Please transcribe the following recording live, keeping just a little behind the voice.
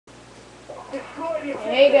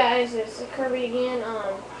Hey guys, it's Kirby again.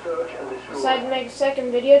 Decided to make a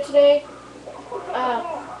second video today.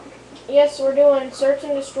 Yes, we're doing Search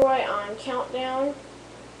and Destroy on Countdown.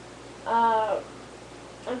 I'm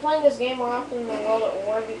playing this game more often than World at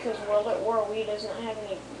War because World at War Wii doesn't have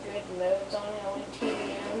any good modes on it, only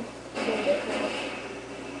TVM.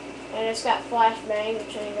 And it's got flashbang,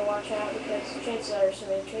 which I need to watch out because chances are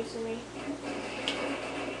somebody chasing me.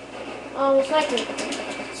 Sniper.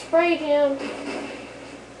 Sprayed him.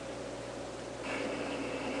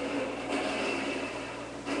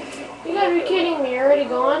 You gotta be kidding me, you're already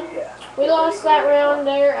gone? We lost that round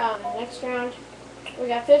there. Next round, we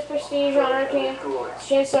got 5th prestige on our team.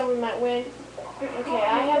 Chances are we might win. Okay,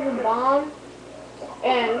 I have the bomb.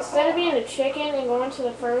 And instead of being a chicken and going to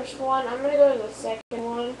the first one, I'm gonna go to the second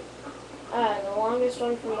one. The longest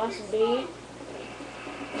one from us B,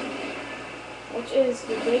 which is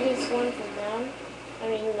the biggest one from them. I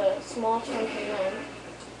mean, the smallest one from them.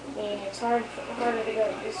 I mean, it's harder to go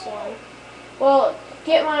to this one. Well,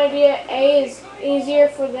 get my idea. A is easier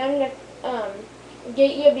for them to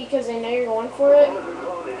get you because they know you're going for it.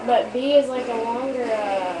 But B is like a longer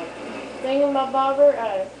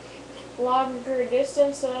thingamabobber, longer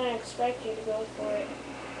distance, so I don't expect you to go for it.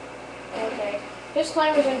 Okay. This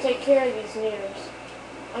climber's going to take care of these noobs.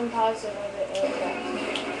 I'm positive of it.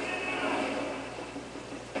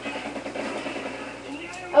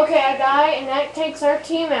 Okay, I die, and that takes our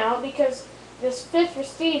team out because this 5th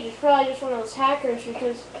prestige is probably just one of those hackers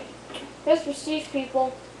because 5th prestige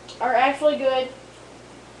people are actually good.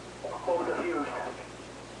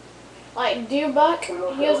 Like Dubuck,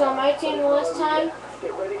 he was on my team the last time,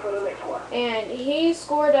 and he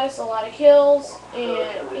scored us a lot of kills,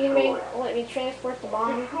 and he let me transport the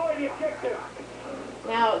bomb.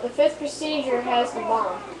 Now, the 5th prestiger has the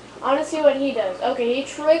bomb. I want to see what he does. Okay, he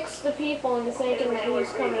tricks the people into thinking that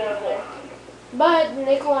he's coming over there. But then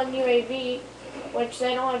they call him UAV, which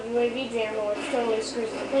they don't have UAV jammer, which totally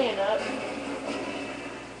screws the plan up.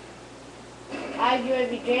 I have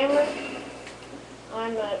UAV jammer.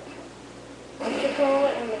 I'm a, what you call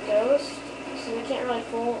it? I'm a ghost. So they can't really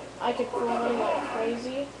fool. I could fool them like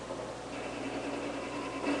crazy.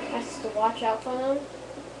 I have to watch out for them.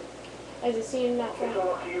 As it seems not for them.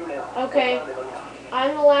 Okay.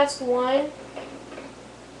 I'm the last one.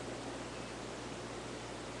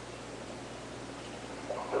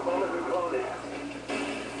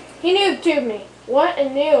 He noob-tubed me. What a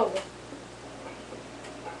noob.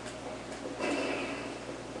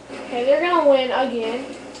 Okay, they're gonna win again.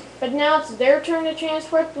 But now it's their turn to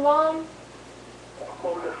transport the bomb.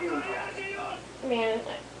 Man,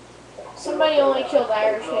 somebody only killed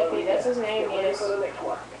Irish Hippie. That's his name, yes.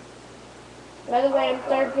 By the way, I'm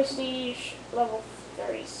 3rd prestige, level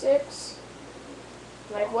 36.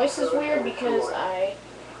 My voice is weird because I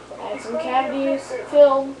had some cavities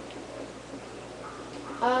filled.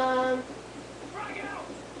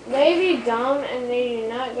 They be dumb and they do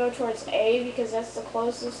not go towards A because that's the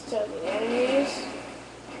closest to the enemies.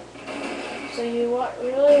 So you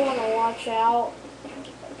really want to watch out.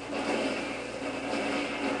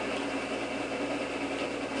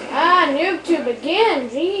 Ah, noob-tube again!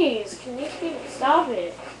 Jeez, can these people stop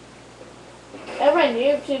it? Everybody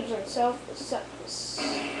noob-tubes themselves.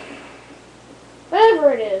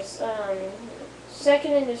 Whatever it is.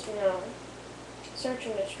 Second and just no. Search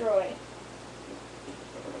and destroy.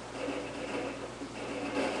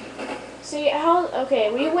 See how? Okay,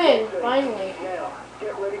 we win finally.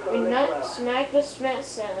 We smack the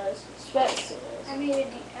Spetsnaz.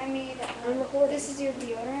 I'm recording. This is your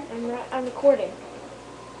deodorant? I'm recording.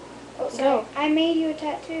 Oh, sorry. I made you a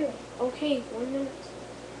tattoo. Okay, 1 minute.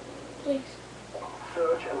 Please.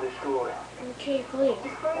 Search and destroy. Okay, please.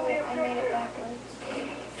 Oh, I made it backwards.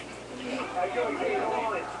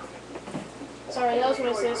 Sorry, that was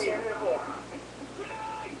my sister. 1,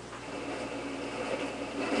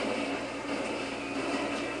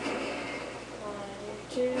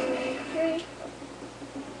 2,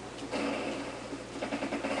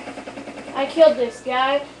 3. I killed this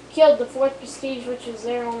guy. Killed the 4th prestige, which is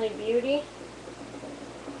their only beauty.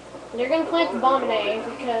 They're going to plant the bomb at A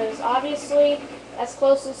because obviously that's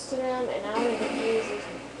closest to them, and I want to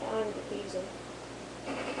defuse them.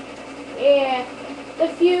 Yeah,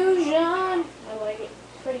 diffusion. I like it.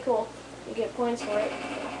 Pretty cool. You get points for it.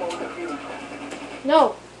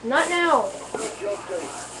 No, not now.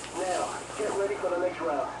 Now, get ready for the next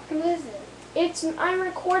round. Who is it? I'm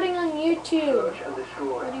recording on YouTube. Search and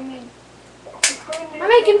destroy. What do you mean? I'm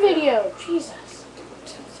making video. Jesus. I'm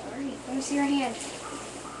so sorry. Let me see your hand.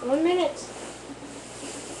 1 minute.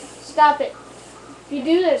 Stop it. If you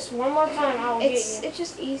do this one more time, I will get you. It's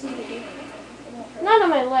just easy to do. won't hurt. Not on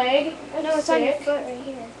my leg. No, it's on your foot right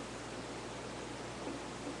here.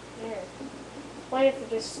 There. What if it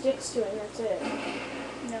just sticks to it and that's it?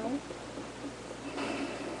 No.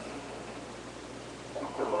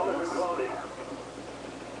 The bomb has been planted.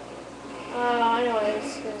 I know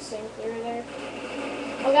it's going to sink through there.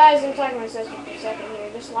 Well, guys, I'm talking to my sister for a second here.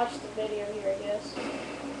 Just watch the video here, I guess.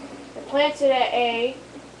 I planted at A,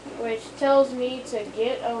 which tells me to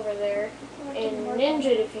get over there and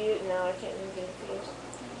ninja defuse. No, I can't ninja defuse.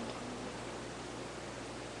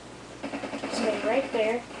 Stay right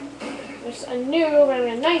there. There's a noob. I'm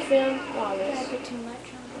going to knife him. Oh, I this. put too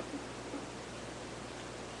much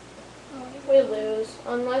on it. We lose.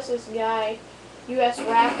 Unless this guy, US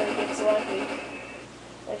rapper, gets lucky.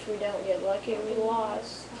 Which we don't get lucky. We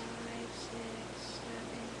lost. 5, 6, 7,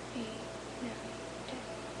 8, 9,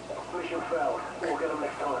 10. Mission failed. We'll get them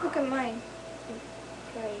next time. Look at mine.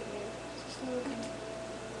 Right here. Just look at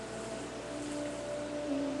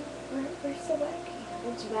Where's the back?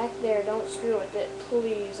 It's back there. Don't screw with it,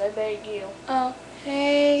 please. I beg you. Oh,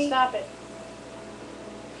 hey. Stop it.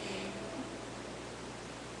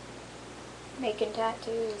 Making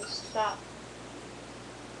tattoos. Stop.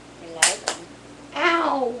 You like them?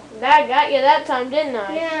 Ow! That got you that time, didn't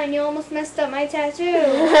I? Yeah, and you almost messed up my tattoo.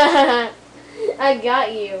 I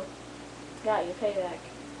got you. Got you. Payback.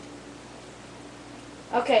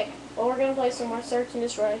 Okay. Well, we're gonna play some more Search and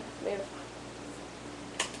Destroy. Move.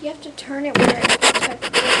 You have to turn it where it touches.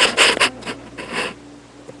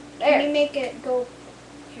 There. Can you make it go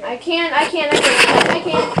here? I can't.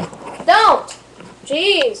 Don't!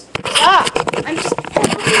 Jeez. Stop. I'm just...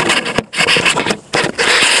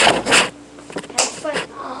 Have fun.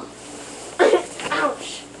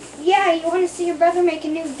 Ouch. Yeah, you want to see your brother make a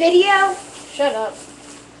new video? Shut up.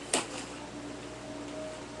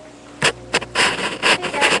 Hey,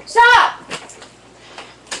 Dad. Stop!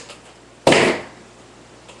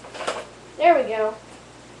 There we go.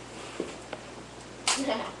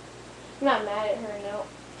 I'm not mad at her, no.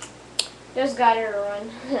 Just got her to run.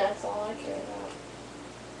 That's all I care about.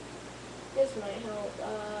 This might help.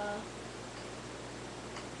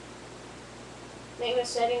 Make the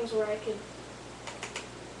settings where I could.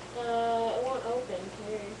 It won't open.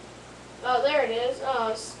 Weird. Oh, there it is.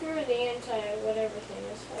 Oh, screw the anti-whatever thing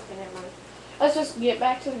is. Okay, never mind. Let's just get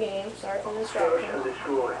back to the game. Sorry for the Search and distraction.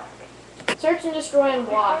 destroy. Search and destroy and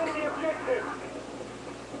block. Find the objective.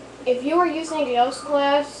 If you are using a ghost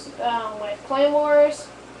class with claymores,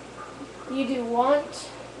 you want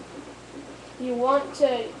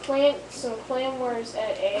to plant some claymores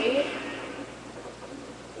at A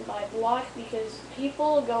by block because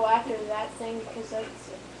people go after that thing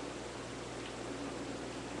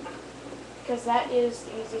because that is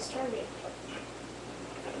the easiest target.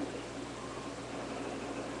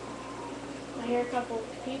 I hear a couple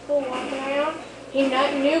of people walking around. He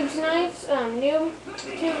noob's knives. Noob.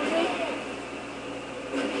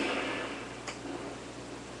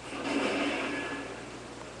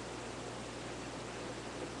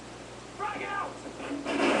 Frag out.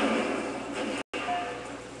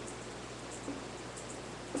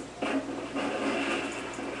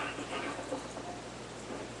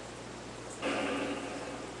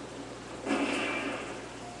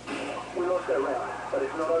 We lost that round, but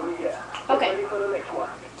it's not over yet. Okay. Ready for the next one.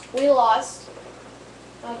 We lost.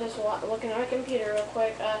 I'll just look at our computer real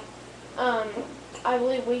quick. I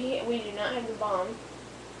believe we do not have the bomb.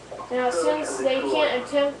 Now, since they can't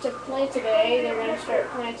attempt to plant it at A, they're going to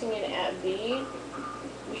start planting it at B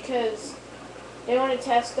because they want to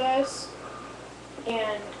test us.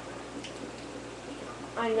 And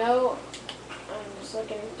I know, I'm just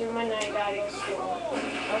looking through my night goggles.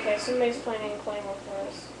 Okay, somebody's planting a claymore for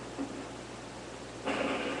us.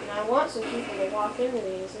 And I want some people to walk into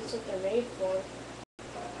these. That's what they're made for.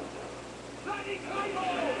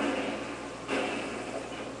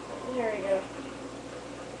 There we go.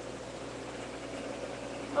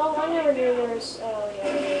 Oh, I never knew there was. Oh, yeah,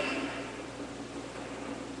 there is.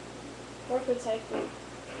 We're protected.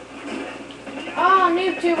 Oh,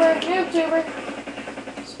 noob tuber!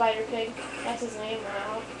 Spider pig. That's his name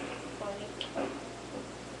now. Funny.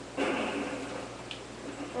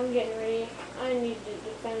 I'm getting ready. I need to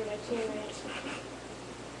defend my teammates.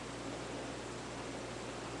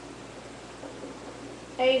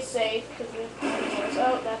 A safe because we have claymores.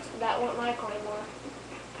 Oh, that went my claymore.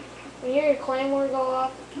 When you hear your claymore go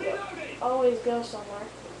off, always go somewhere.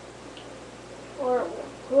 Or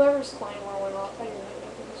whoever's claymore went off. I didn't know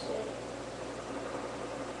what this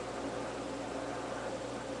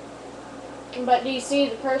did. But do you see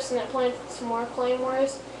the person that planted some more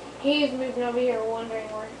claymores? He's moving over here wondering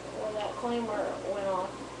where that claymore went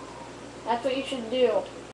off. That's what you should do.